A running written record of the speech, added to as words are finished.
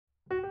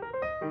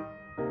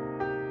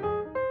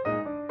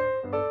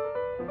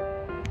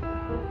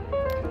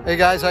Hey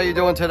guys, how you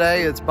doing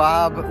today? It's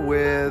Bob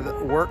with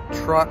Work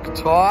Truck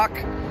Talk.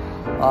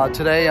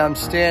 Today I'm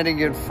standing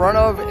in front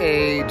of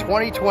a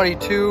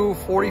 2022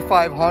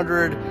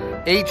 4500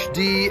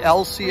 HD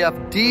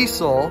LCF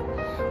diesel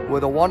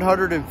with a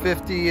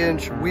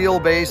 150-inch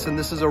wheelbase, and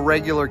this is a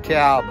regular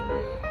cab.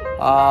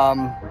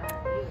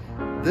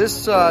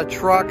 This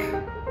truck,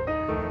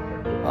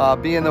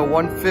 being the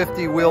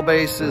 150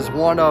 wheelbase, is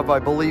one of, I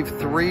believe,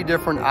 3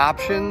 different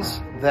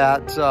options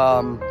that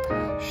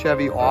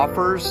Chevy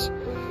offers.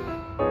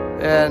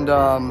 And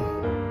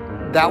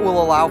that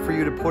will allow for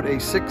you to put a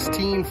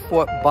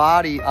 16-foot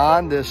body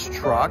on this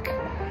truck.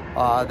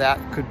 That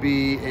could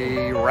be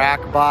a rack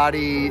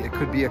body. It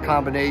could be a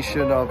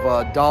combination of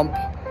a dump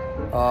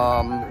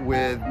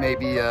with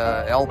maybe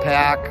a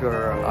L-pack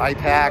or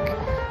I-pack.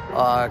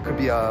 It could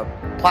be a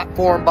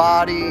platform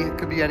body. It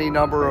could be any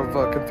number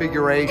of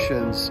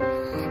configurations.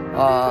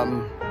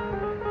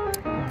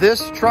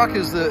 This truck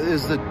is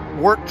the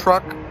work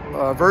truck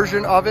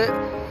version of it.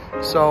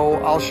 So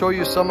I'll show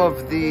you some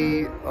of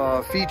the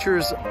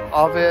features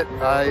of it.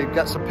 I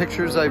got some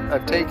pictures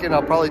I've taken.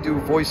 I'll probably do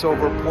a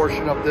voiceover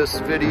portion of this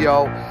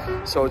video,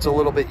 so it's a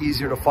little bit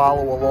easier to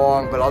follow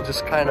along, but I'll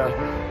just kind of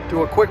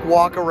do a quick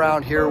walk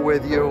around here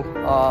with you.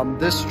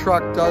 This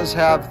truck does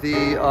have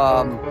the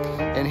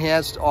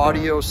enhanced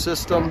audio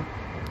system,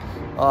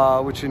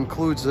 which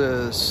includes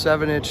a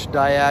 7-inch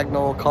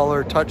diagonal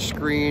color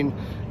touchscreen,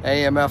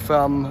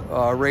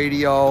 AM/FM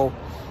radio.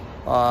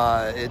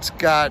 It's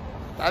got,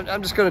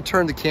 I'm just going to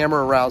turn the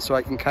camera around so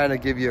I can kind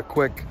of give you a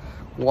quick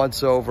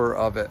once over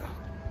of it.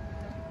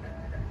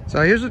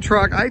 So here's the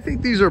truck. I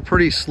think these are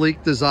pretty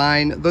sleek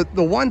design.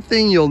 The one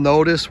thing you'll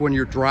notice when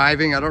you're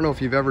driving, I don't know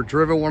if you've ever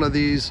driven one of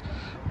these,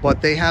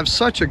 but they have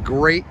such a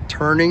great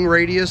turning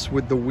radius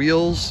with the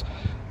wheels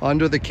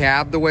under the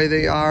cab the way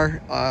they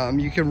are.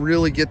 You can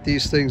really get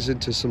these things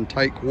into some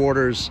tight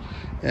quarters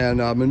and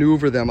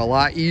maneuver them a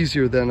lot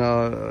easier than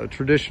a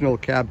traditional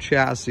cab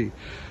chassis.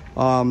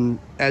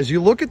 As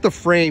you look at the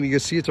frame, you can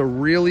see it's a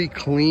really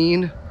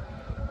clean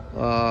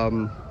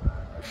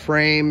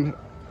frame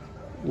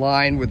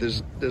line with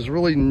there's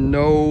really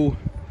no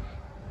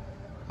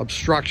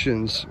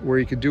obstructions, where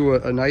you could do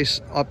a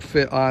nice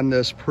upfit on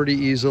this pretty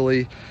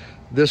easily.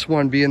 This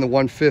one being the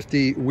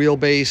 150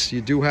 wheelbase,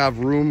 you do have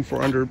room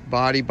for under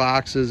body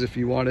boxes if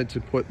you wanted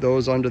to put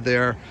those under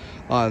there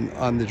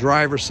on the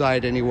driver's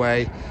side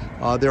anyway.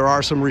 There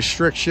are some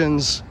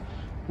restrictions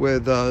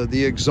with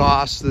the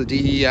exhaust, the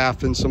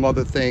DEF, and some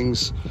other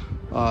things,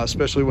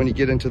 especially when you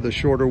get into the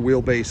shorter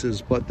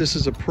wheelbases. But this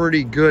is a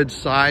pretty good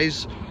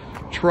size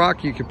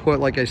truck. You can put,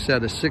 like I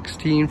said, a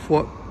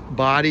 16-foot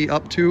body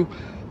up to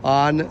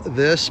on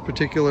this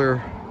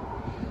particular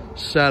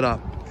setup.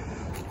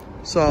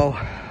 So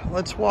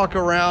let's walk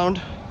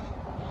around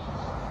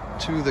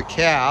to the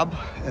cab,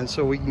 and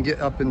so we can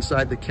get up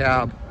inside the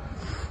cab.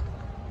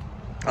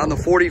 On the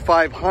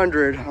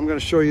 4500, I'm going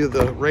to show you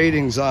the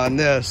ratings on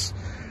this.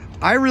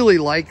 I really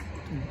like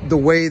the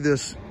way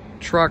this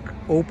truck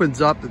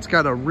opens up. It's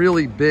got a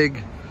really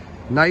big,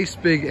 nice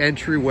big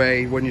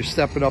entryway when you're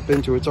stepping up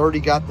into it. It's already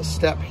got the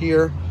step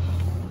here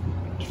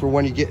for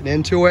when you're getting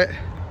into it.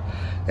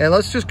 And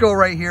let's just go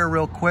right here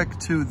real quick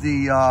to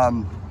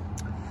the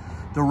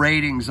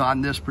ratings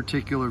on this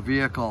particular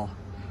vehicle.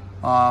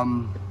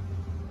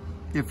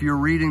 If you're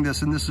reading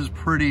this, and this is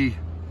pretty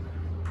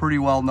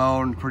well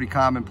known, pretty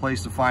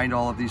commonplace to find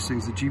all of these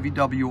things. The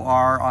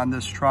GVWR on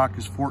this truck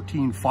is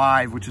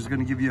 14.5, which is going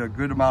to give you a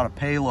good amount of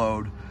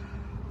payload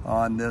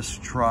on this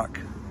truck.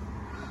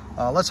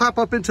 Let's hop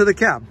up into the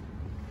cab.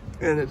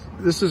 And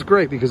this is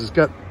great because it's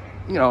got,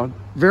 you know,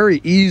 very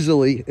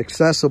easily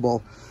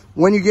accessible.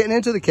 When you're getting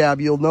into the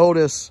cab, you'll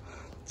notice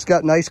it's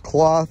got nice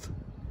cloth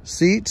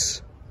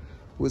seats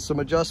with some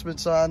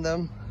adjustments on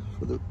them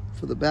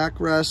for the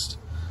backrest.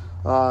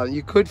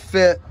 You could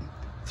fit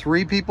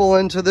 3 people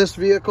into this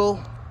vehicle.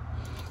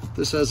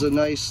 This has a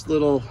nice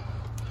little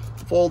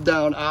fold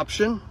down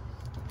option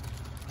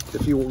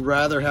if you would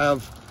rather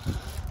have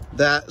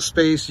that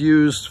space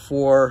used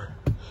for,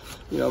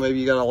 you know, maybe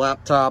you got a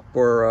laptop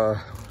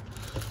or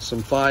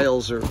some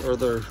files or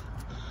other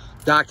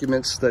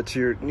documents that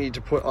you need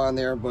to put on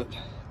there. But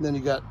then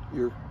you got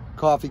your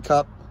coffee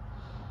cup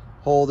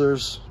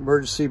holders,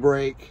 emergency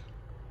brake.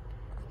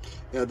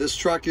 Yeah, this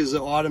truck is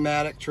an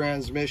automatic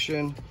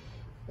transmission,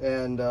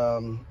 and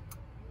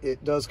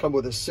it does come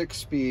with a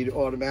 6-speed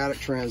automatic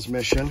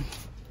transmission.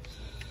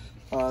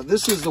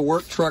 This is the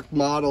work truck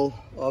model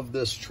of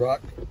this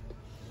truck.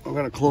 I'm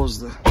gonna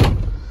close the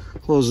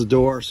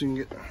door so you can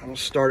get, I'm gonna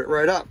start it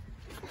right up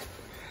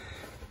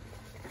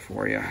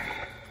for you.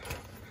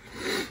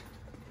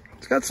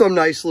 It's got some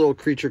nice little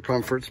creature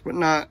comforts, but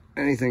not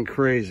anything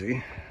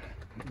crazy,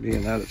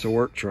 being that it's a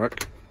work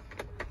truck.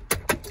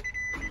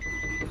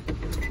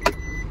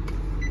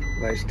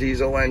 Nice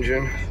diesel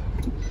engine.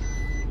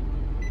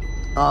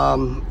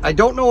 I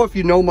don't know if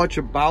you know much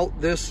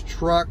about this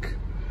truck,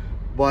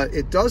 but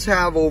it does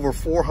have over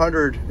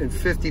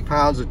 450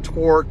 pounds of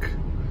torque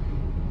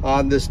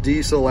on this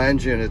diesel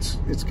engine.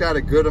 It's got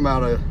a good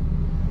amount of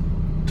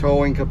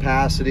towing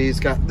capacity.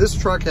 This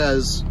truck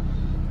has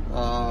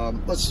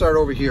Let's start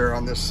over here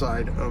on this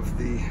side of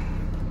the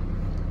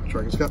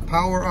truck. It's got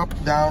power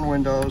up, down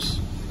windows,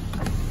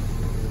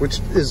 which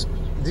is,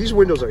 these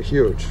windows are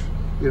huge.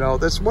 You know,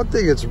 that's one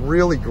thing that's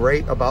really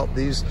great about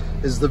these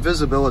is the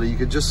visibility. You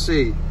can just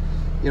see,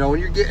 you know, when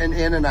you're getting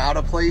in and out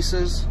of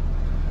places,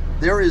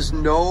 there is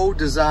no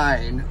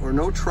design or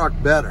no truck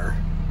better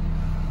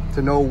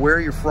to know where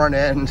your front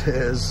end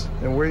is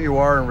and where you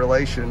are in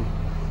relation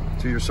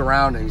to your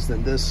surroundings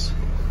than this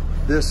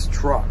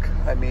truck.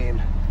 I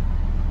mean,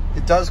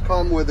 it does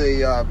come with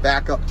a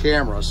backup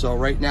camera. So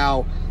right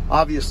now,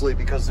 obviously,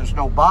 because there's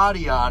no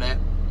body on it,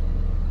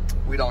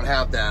 we don't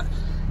have that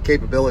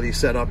capability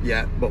set up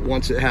yet, but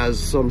once it has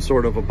some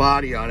sort of a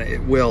body on it,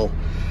 it will.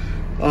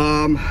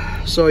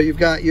 So you've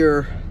got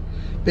your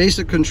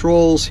basic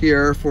controls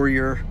here for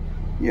your,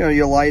 you know,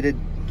 your lighted,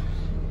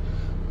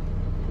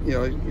 you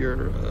know,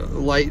 your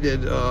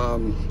lighted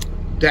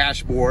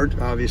dashboard.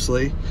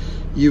 Obviously,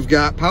 you've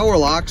got power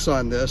locks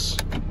on this,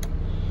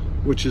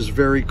 which is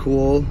very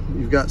cool.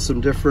 You've got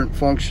some different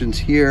functions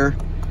here.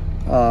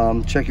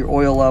 Check your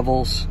oil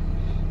levels.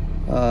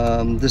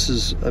 This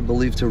is, I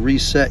believe, to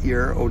reset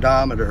your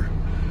odometer.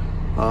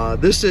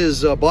 This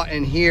is a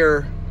button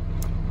here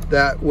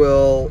that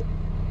will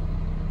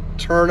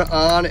turn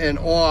on and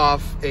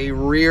off a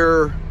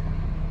rear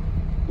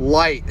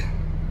light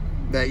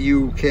that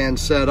you can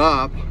set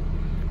up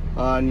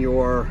on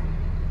your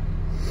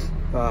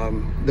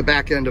the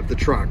back end of the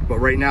truck. But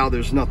right now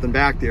there's nothing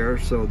back there,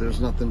 so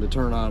there's nothing to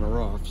turn on or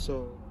off.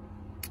 So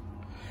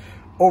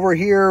over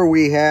here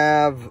we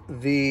have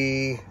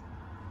the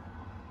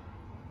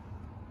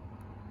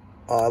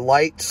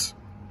lights,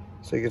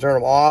 so you can turn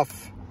them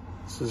off.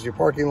 This is your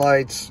parking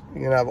lights.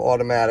 You can have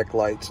automatic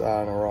lights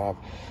on or off.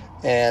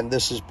 And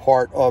this is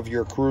part of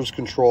your cruise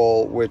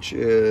control, which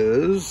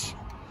is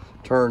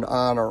turned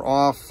on or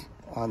off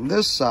on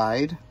this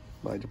side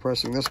by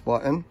depressing this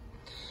button.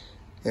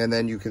 And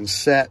then you can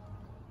set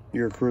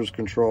your cruise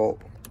control.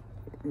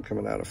 I'm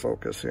coming out of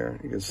focus here.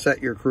 You can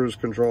set your cruise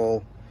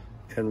control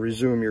and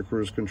resume your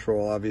cruise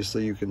control.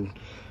 Obviously, you can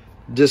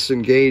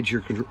disengage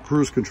your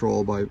cruise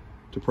control by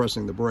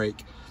depressing the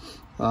brake.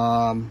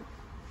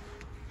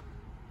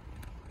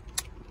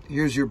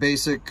 Here's your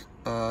basic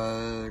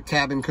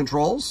cabin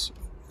controls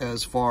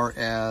as far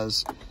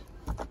as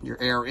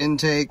your air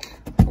intake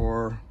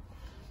or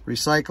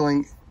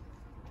recycling.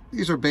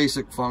 These are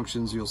basic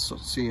functions you'll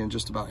see in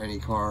just about any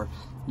car.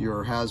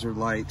 Your hazard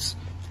lights.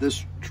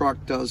 This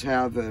truck does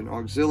have an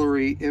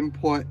auxiliary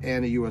input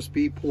and a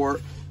USB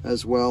port,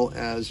 as well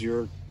as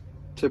your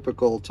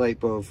typical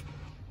type of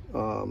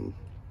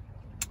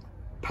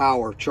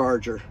power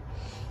charger.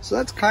 So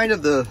that's kind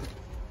of the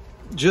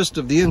gist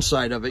of the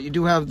inside of it. You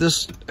do have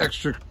this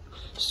extra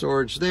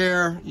storage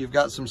there. You've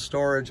got some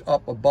storage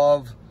up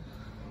above.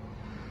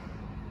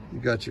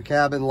 You've got your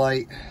cabin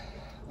light.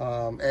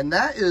 And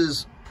that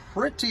is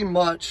pretty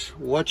much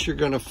what you're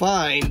going to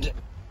find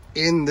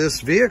in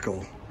this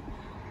vehicle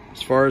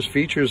as far as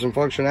features and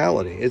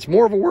functionality. It's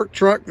more of a work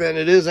truck than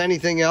it is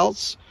anything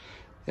else,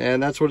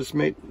 and that's what it's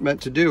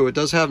meant to do. It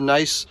does have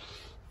nice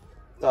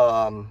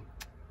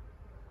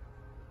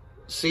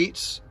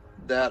seats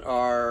that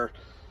are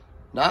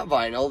not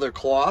vinyl, they're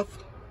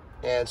cloth,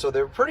 and so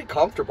they're pretty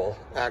comfortable.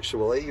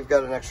 Actually, you've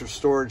got an extra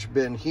storage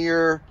bin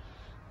here,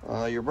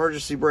 your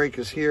emergency brake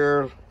is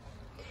here,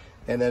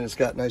 and then it's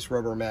got nice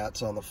rubber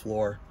mats on the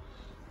floor.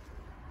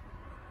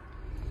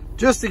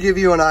 Just to give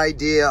you an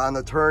idea on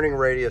the turning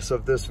radius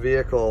of this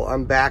vehicle,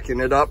 I'm backing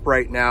it up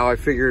right now. I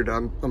figured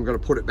I'm going to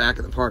put it back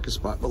at the parking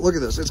spot, but look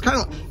at this. It's kind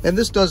of, and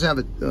this does have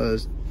a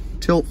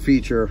tilt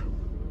feature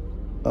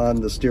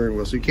on the steering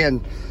wheel, so you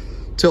can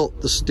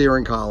tilt the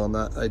steering column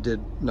that I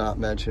did not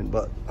mention.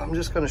 But I'm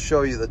just going to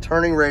show you the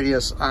turning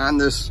radius on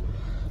this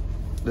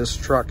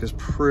truck is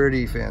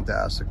pretty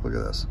fantastic. Look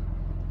at this.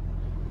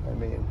 I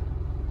mean,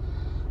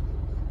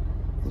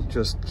 you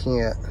just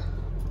can't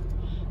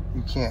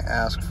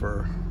ask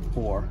for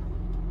more.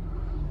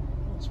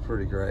 It's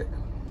pretty great.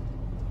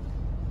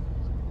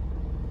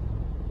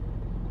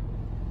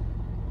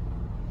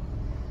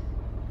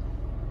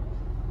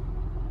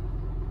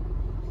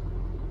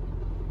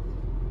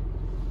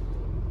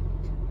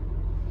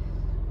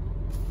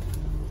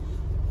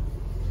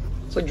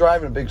 It's like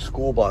driving a big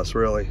school bus,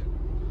 really.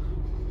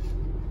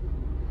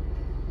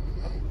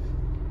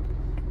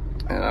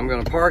 And I'm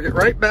going to park it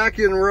right back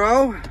in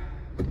row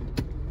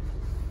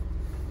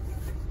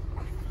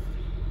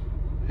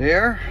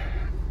here.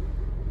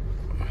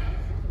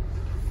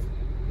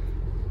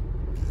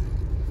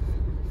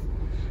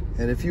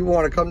 And if you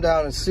want to come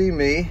down and see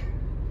me,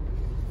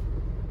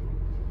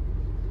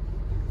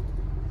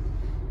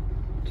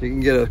 so you can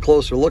get a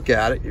closer look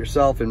at it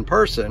yourself in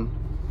person,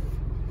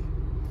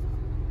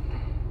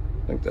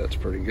 I think that's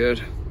pretty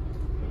good.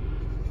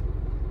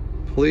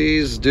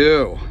 Please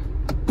do.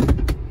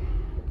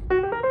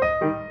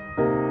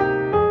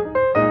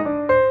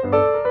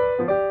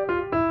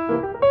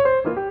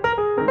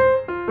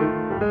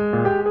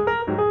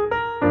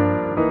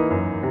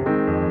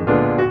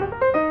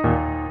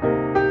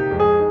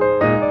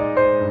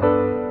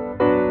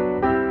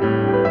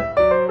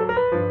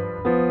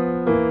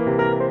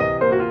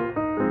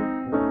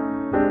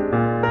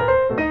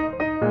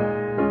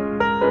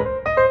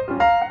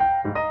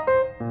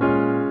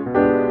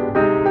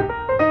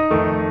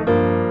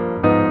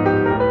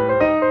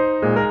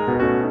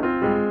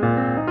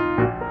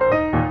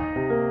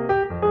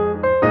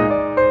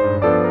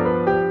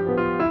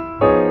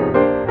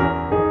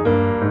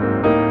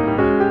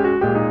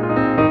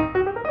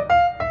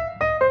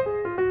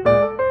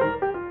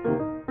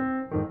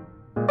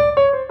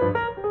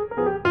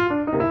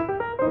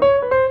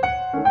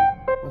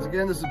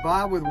 This is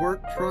Bob with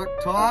Work Truck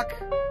Talk,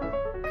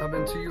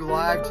 coming to you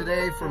live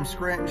today from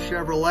Scranton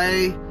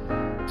Chevrolet,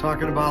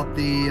 talking about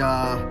the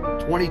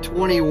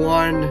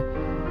 2021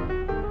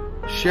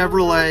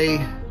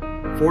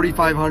 Chevrolet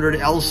 4500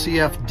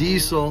 LCF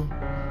diesel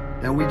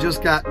that we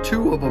just got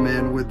 2 of them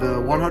in with the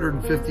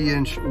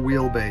 150-inch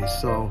wheelbase.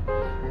 So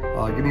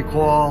give me a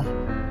call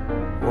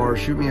or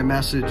shoot me a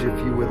message if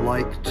you would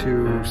like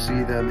to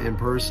see them in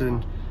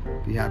person.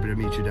 Be happy to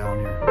meet you down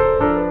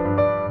here.